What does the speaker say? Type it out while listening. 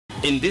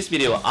In this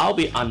video, I'll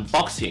be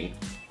unboxing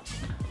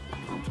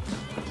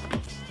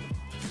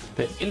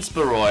the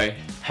Inspiroi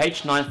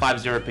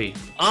H950P.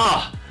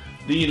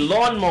 The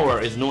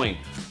lawnmower is annoying.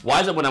 Why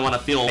is it when I want to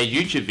film a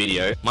YouTube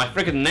video, my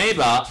freaking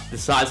neighbor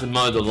decides to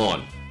mow the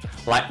lawn?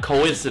 Like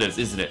coincidence,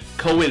 isn't it?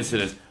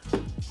 Coincidence.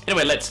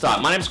 Anyway, let's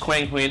start. My name is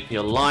Quang Huynh,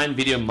 your Lion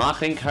Video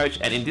Marketing Coach,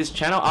 and in this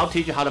channel, I'll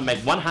teach you how to make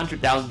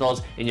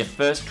 $100,000 in your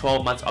first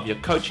 12 months of your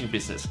coaching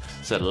business.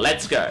 So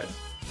let's go.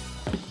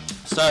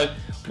 So,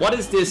 what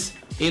is this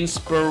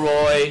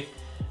Inspiroi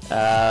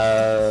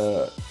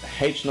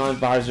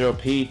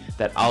H950P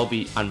that I'll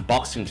be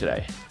unboxing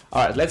today?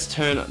 Alright, let's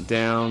turn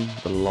down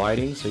the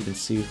lighting so you can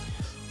see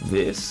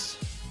this.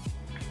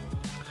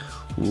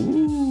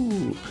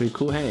 Ooh, pretty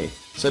cool, hey?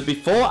 So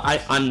before I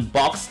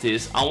unbox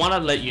this, I want to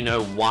let you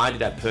know why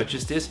did I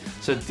purchase this.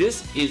 So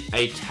this is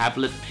a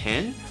tablet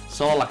pen,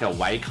 sort of like a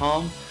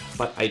Wacom,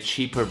 but a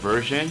cheaper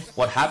version.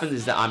 What happens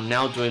is that I'm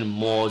now doing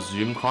more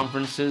Zoom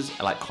conferences,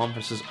 like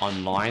conferences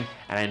online,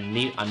 and I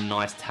need a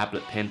nice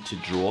tablet pen to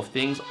draw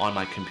things on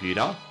my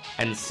computer.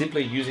 And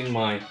simply using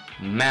my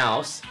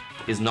mouse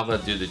is not going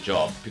to do the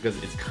job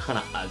because it's kind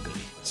of ugly.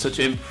 So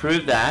to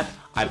improve that,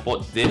 I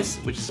bought this,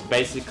 which is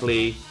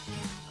basically,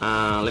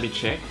 let me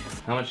check.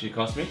 How much did it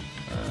cost me?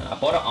 I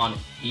bought it on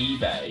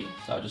eBay,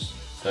 so I'll just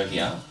go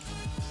here.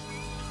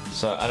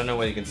 So I don't know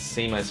whether you can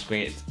see my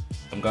screen.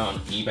 I'm going on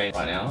eBay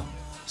right now.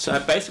 So I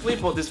basically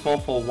bought this for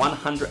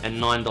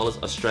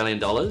 $109 Australian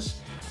dollars.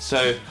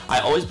 So I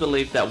always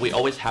believe that we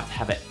always have to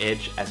have an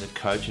edge as a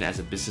coach and as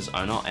a business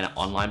owner and an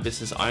online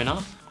business owner,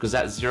 because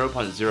that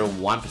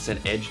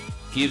 0.01% edge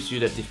gives you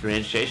the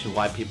differentiation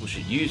why people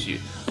should use you.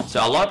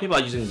 So a lot of people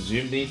are using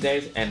Zoom these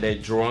days and they're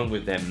drawing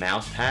with their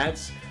mouse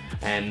pads,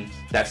 and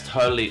that's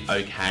totally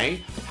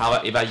okay.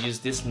 However, if I use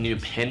this new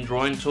pen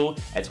drawing tool,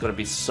 it's gonna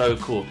be so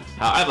cool.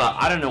 However,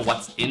 I don't know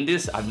what's in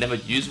this. I've never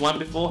used one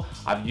before.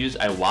 I've used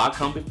a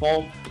Wacom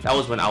before. That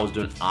was when I was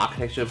doing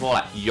architecture before,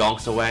 like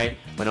yonks away,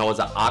 when I was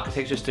an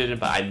architecture student,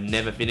 but I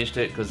never finished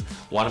it because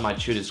one of my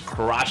tutors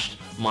crushed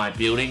my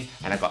building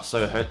and I got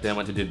so hurt then I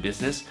went to do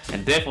business,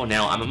 and therefore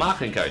now I'm a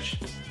marketing coach.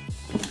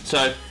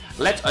 So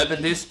let's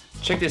open this,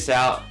 check this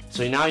out.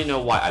 So now you know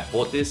why I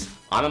bought this.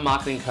 I'm a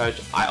marketing coach.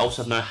 I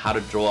also know how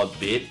to draw a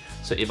bit.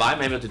 So if I'm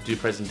able to do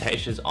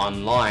presentations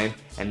online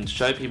and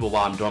show people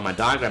while I'm drawing my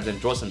diagrams and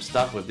draw some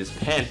stuff with this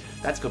pen,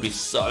 that's gonna be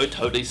so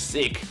totally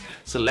sick.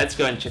 So let's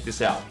go and check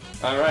this out.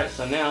 All right,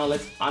 so now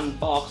let's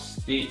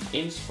unbox the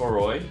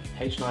Inspiroi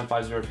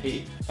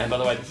H950P. And by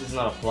the way, this is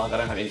not a plug. I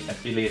don't have any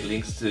affiliate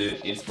links to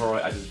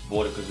Inspiroi. I just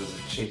bought it because it was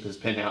the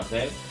cheapest pen out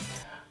there.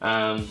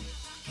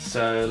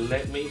 So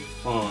let me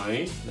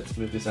find, let's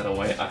move this out of the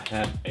way. I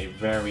have a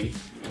very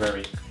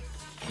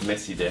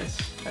messy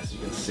desk, as you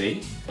can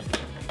see.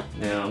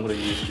 Now I'm going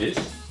to use this.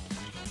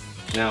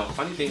 Now,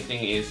 funny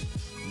thing is,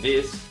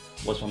 this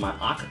was from my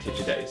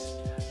architecture days.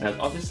 Now it's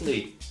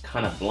obviously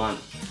kind of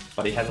blunt,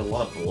 but it has a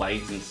lot of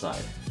blades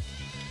inside.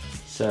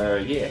 So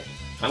yeah,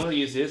 I'm going to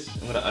use this.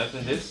 I'm going to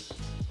open this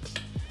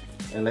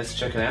and let's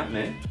check it out,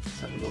 man. Let's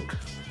have a look.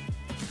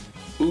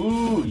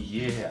 Ooh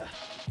yeah.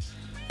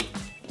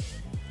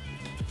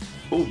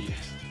 Oh yeah,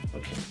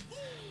 okay.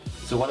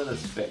 So what are the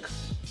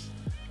specs?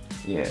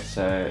 Yeah,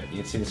 so you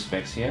can see the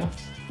specs here.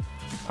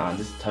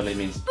 This totally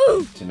means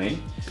to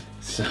me.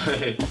 So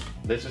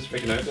let's just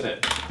freaking open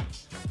it.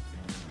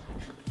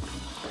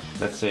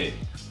 Let's see.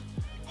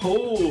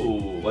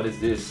 Oh, what is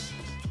this?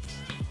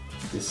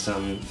 This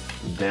some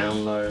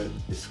download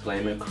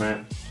disclaimer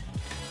crap.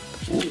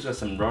 Ooh, it's got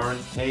some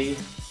warranty.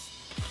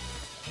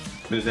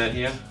 Who's that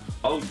here?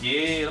 Oh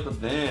yeah, look at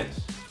that.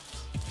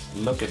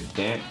 Look at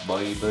that,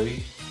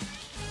 baby.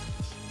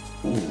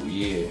 Ooh,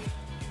 yeah.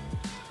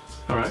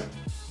 Alright.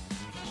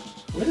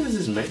 Where is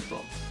this made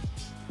from?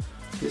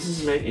 This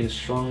is made in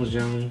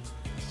Strongzheng,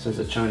 so it's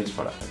a Chinese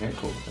product. Okay,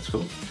 cool. That's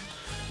cool.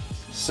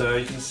 So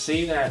you can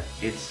see that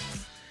it's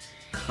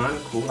kind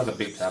of cool, like a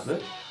big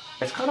tablet.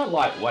 It's kind of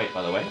lightweight,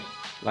 by the way.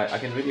 Like, I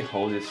can really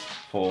hold this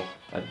for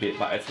a bit,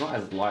 but it's not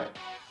as light.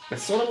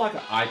 It's sort of like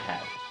an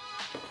iPad.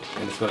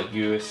 And it's got a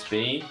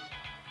USB.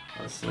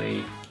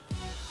 Honestly,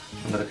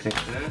 I'm going to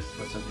connect to that.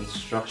 Got some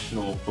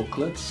instructional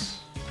booklets.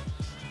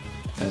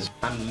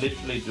 I'm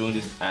literally doing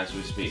this as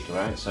we speak,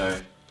 right? So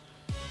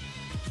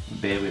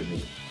bear with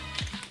me.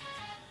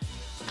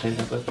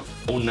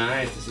 Oh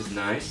nice, this is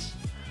nice.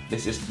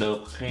 This is the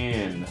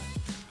pen.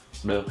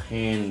 The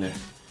pen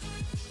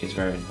is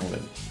very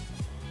important.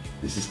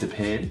 This is the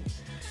pen.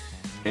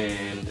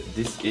 And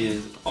this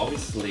is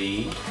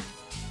obviously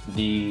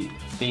the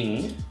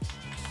thing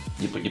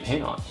you put your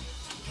pen on.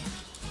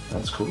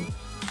 That's cool.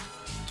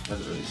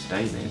 Doesn't really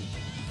stain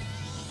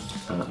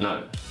there.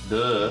 No,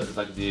 it's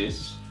like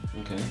this.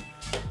 Okay.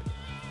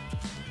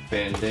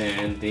 And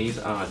then these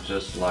are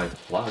just like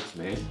plugs,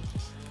 man.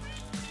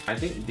 I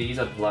think these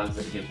are plugs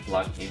that you can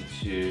plug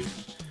into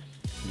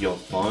your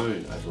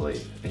phone, I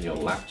believe, and your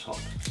laptop.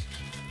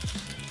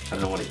 I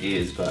don't know what it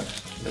is, but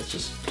let's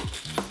just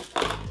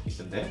keep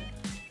them there.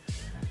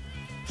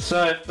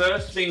 So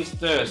first things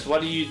first,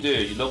 what do?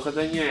 You look at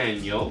the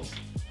manual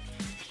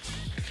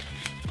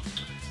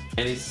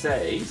and it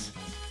says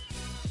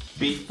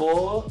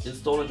Before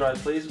installing Drive,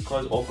 please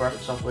close all graphic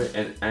software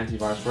and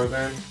antivirus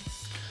program.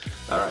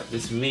 Alright,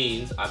 this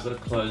means I've got to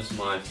close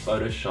my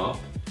Photoshop.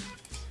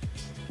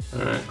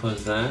 Alright,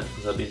 close that,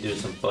 because I've been doing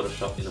some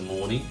Photoshop in the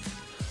morning.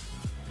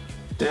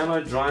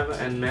 Download driver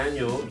and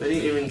manual. They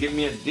didn't even give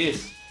me a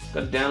disc.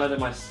 Got to download it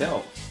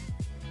myself.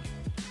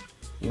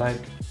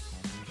 Like,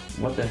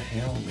 what the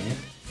hell, man?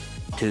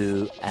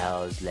 2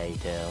 hours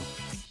later.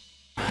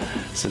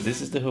 So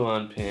this is the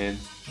Huynh pen,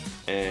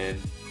 and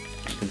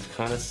you can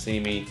kind of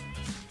see me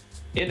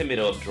in the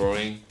middle of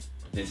drawing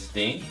this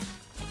thing.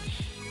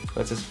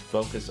 Let's just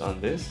focus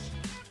on this.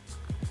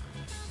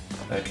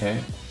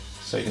 Okay,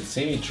 so you can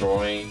see me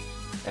drawing,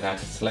 and I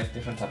can select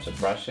different types of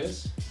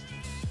brushes.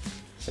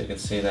 So you can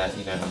see that,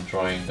 you know, I'm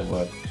drawing the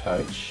word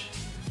coach,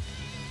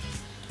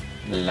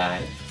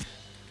 life.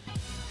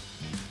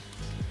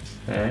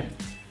 Alright.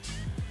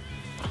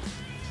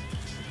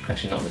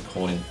 Actually not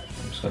recording,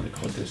 I'm just gonna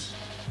record this.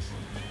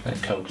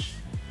 Like coach.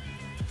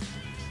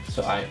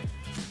 So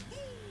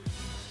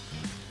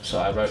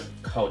I wrote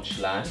coach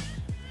life,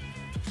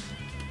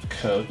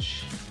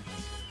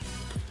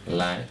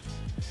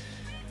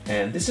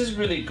 and this is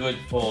really good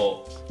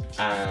for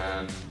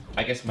I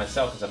guess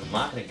myself, because I'm a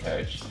marketing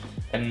coach,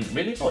 and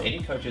really for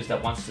any coaches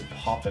that wants to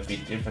pop a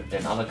bit different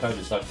than other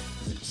coaches. Like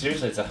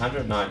seriously, it's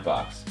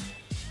 $109,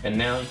 and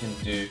now you can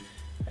do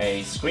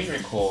a screen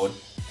record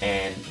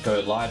and go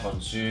live on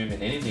Zoom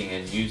and anything,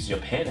 and use your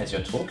pen as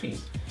you're talking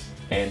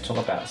and talk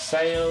about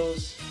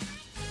sales,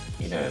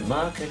 you know,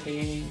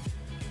 marketing.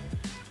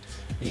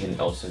 You can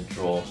also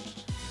draw,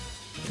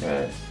 you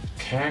know,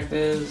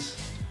 characters,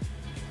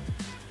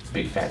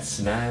 big fat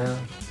smile,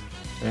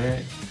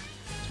 right?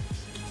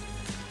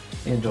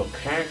 You can draw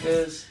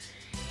characters.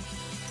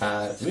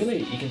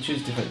 Really, you can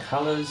choose different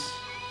colors,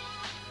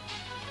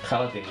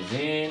 color things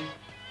in.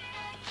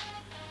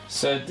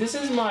 So this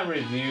is my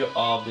review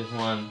of the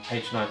Huynh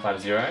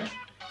H950.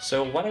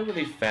 So what I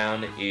really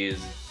found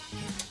is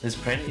this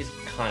pen is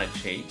kind of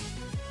cheap.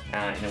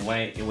 In a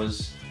way, it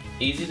was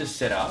easy to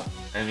set up.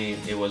 I mean,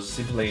 it was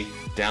simply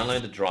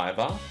download the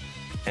driver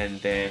and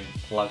then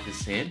plug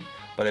this in.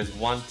 But there's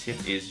one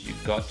tip, is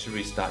you've got to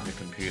restart your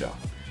computer,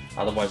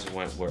 otherwise it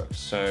won't work.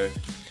 So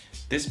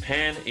this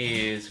pen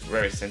is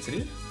very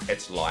sensitive.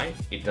 It's light.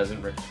 It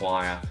doesn't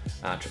require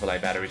AAA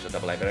batteries or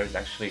AA batteries. It's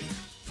actually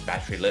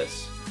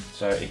batteryless.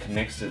 So it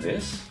connects to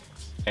this,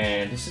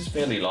 and this is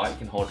fairly light. You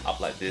can hold it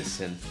up like this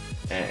and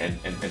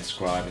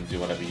scribe and do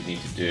whatever you need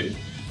to do.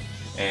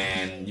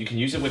 And you can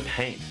use it with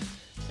paint.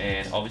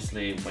 And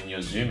obviously when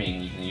you're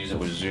zooming, you can use it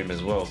with Zoom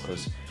as well,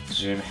 because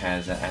Zoom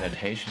has an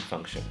annotation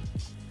function.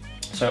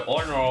 So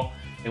all in all,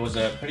 it was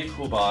a pretty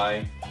cool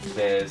buy.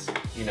 There's,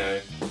 you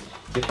know,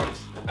 different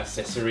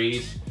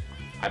accessories.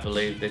 I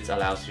believe this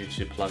allows you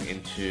to plug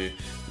into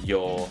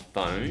your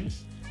phone,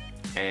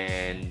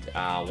 and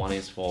one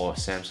is for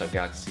Samsung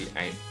Galaxy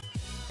 8,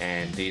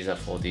 and these are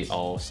for the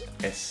old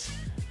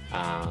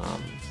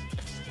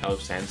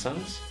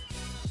Samsungs.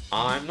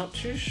 I'm not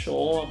too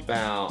sure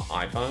about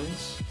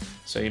iPhones,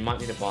 so you might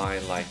need to buy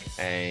like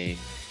a,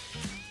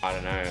 I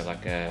don't know,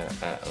 like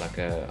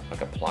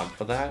a plug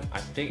for that.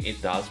 I think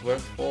it does work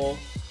for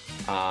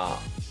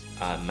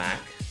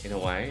Mac in a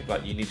way,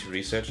 but you need to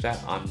research that.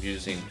 I'm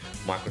using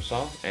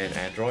Microsoft and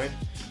Android,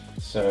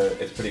 so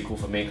it's pretty cool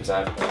for me because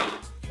I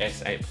have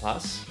S8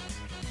 Plus.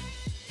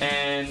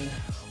 And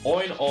all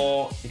in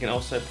all, you can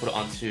also put it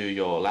onto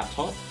your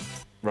laptop,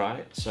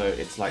 right? So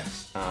it's like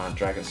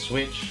drag and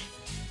switch.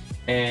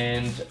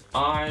 And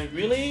I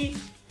really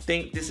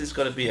think this is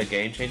going to be a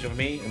game changer for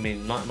me. I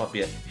mean, might not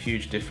be a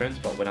huge difference,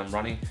 but when I'm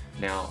running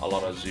now a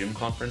lot of Zoom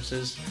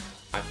conferences,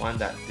 I find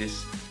that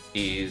this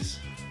is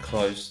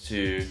close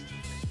to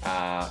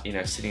you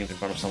know, sitting in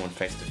front of someone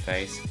face to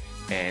face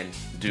and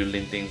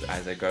doodling things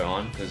as they go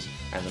on, because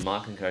as a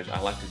marketing coach, I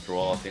like to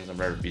draw things. I'm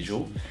very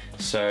visual.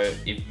 So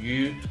if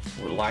you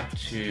would like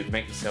to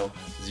make yourself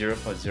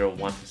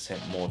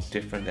 0.01% more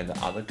different than the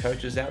other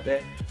coaches out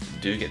there,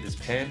 do get this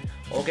pen,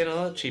 or get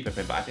another cheaper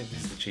pen, but I think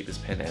this is the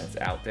cheapest pen that's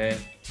out there.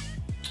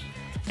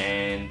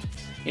 And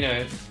you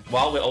know,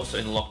 while we're also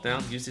in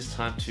lockdown, use this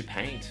time to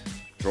paint,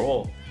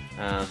 draw,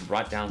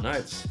 write down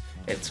notes.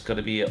 It's going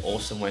to be an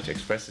awesome way to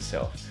express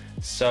yourself.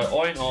 So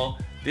all in all,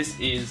 this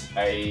is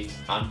a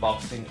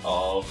unboxing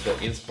of the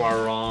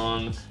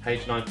Inspiron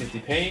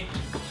H950P.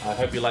 I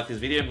hope you like this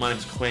video. My name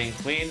is Quang.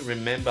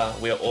 Remember,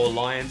 we are all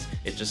lions.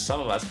 It's just some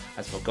of us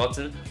has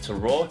forgotten to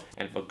roar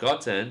and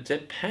forgotten to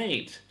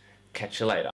paint. Catch you later.